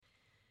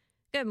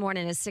Good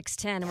morning. It's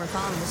 6:10, and we're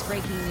following this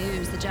breaking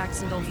news. The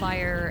Jacksonville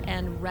Fire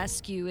and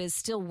Rescue is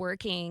still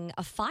working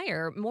a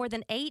fire more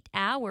than 8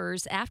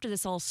 hours after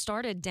this all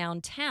started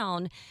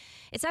downtown.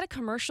 It's at a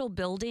commercial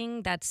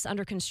building that's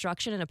under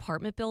construction, an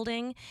apartment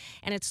building,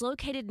 and it's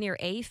located near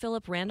A.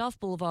 Philip Randolph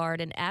Blvd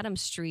and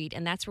Adams Street,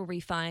 and that's where we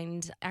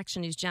find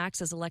Action News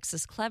Jax's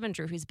Alexus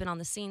Cleavenger, who's been on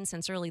the scene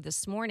since early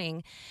this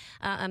morning.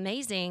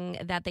 Amazing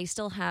that they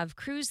still have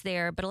crews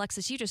there, but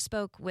Alexis, you just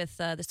spoke with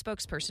the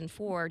spokesperson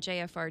for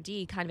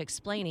JFRD, kind of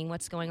explaining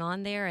what's going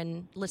on there,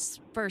 and let's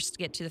first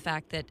get to the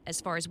fact that, as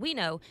far as we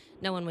know,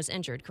 no one was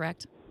injured,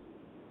 correct?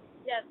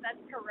 Yes,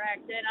 that's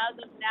correct. And as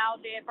of now,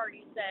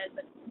 JFRD says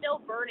it's still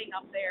burning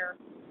up there.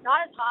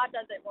 Not as hot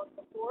as it was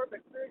before,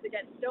 but crews,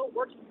 again, still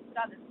working to put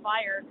out this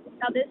fire.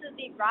 Now, this is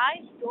the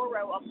Rise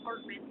Doro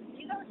Apartments.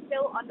 These are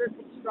still under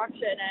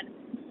construction, and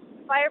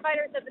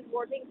firefighters have been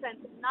working since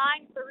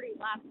 9:30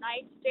 last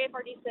night.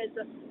 JFRD says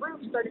the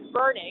roof started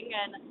burning,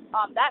 and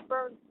that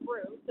burned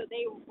through. So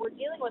they were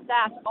dealing with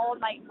that all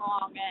night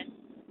long, and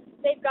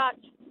they've got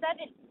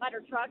 7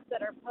 ladder trucks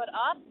that are put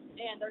up,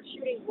 and they're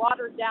shooting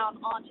water down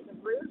onto the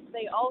roof.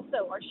 They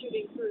also are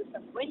shooting through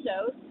some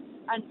windows,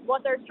 and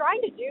what they're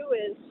trying to do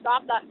is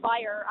stop that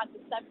fire at the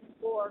 7th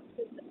floor,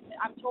 because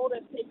I'm told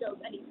if it goes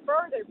any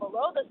further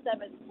below the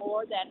 7th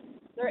floor, then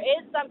there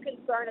is some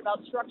concern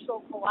about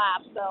structural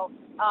collapse. So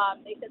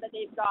they said that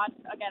they've got,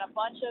 again, a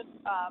bunch of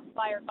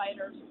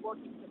firefighters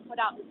working to put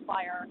out this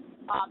fire.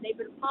 They've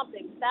been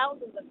pumping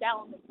thousands of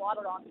gallons of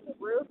water onto the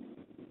roof,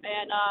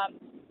 and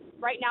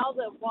right now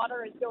the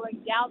water is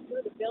going down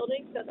through the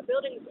building, so the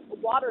building is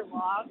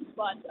waterlogged,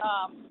 but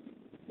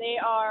they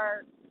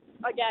are,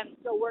 again,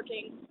 still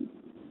working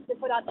to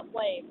put out the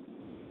flame.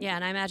 Yeah,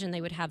 and I imagine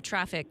they would have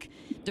traffic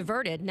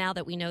diverted now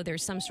that we know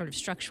there's some sort of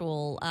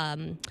structural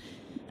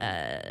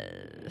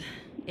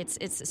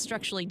it's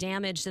structurally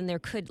damaged, and there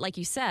could, like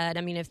you said,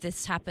 I mean, if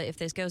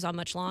this goes on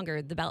much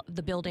longer,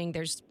 the building,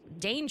 there's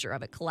danger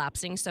of it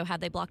collapsing. So had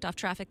they blocked off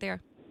traffic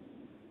there?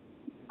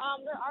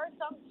 There are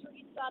some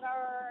streets that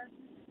are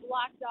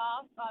blocked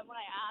off. When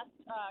I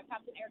asked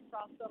Captain Eric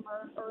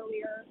Crossomer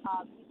earlier,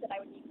 he said I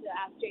would need to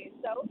ask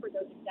JSO for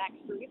those exact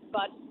streets,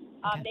 but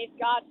Okay. they've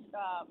got,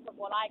 from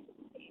what I can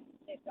see,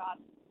 they've got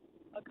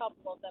a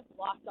couple of them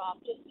blocked off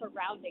just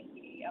surrounding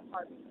the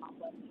apartment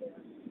complex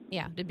here.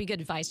 Yeah, it'd be good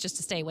advice just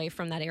to stay away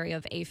from that area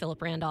of A.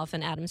 Philip Randolph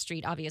and Adams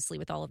Street, obviously,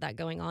 with all of that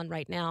going on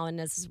right now.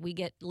 And as we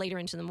get later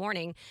into the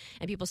morning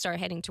and people start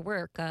heading to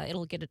work,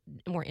 it'll get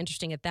more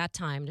interesting at that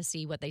time to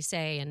see what they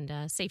say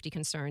and safety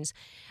concerns.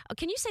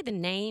 Can you say the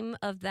name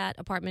of that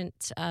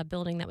apartment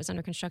building that was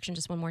under construction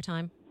just one more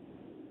time?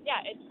 Yeah,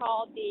 it's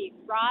called the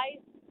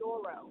Rise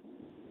Doro.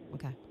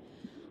 Okay.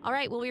 All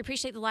right. Well, we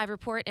appreciate the live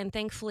report. And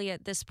thankfully,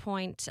 at this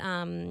point,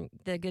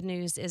 the good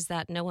news is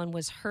that no one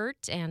was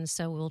hurt. And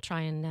so we'll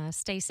try and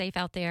stay safe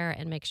out there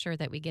and make sure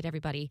that we get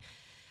everybody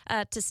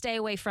to stay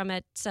away from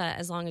it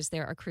as long as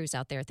there are crews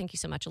out there. Thank you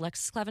so much,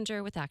 Alexus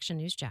Cleavenger with Action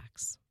News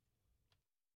Jax.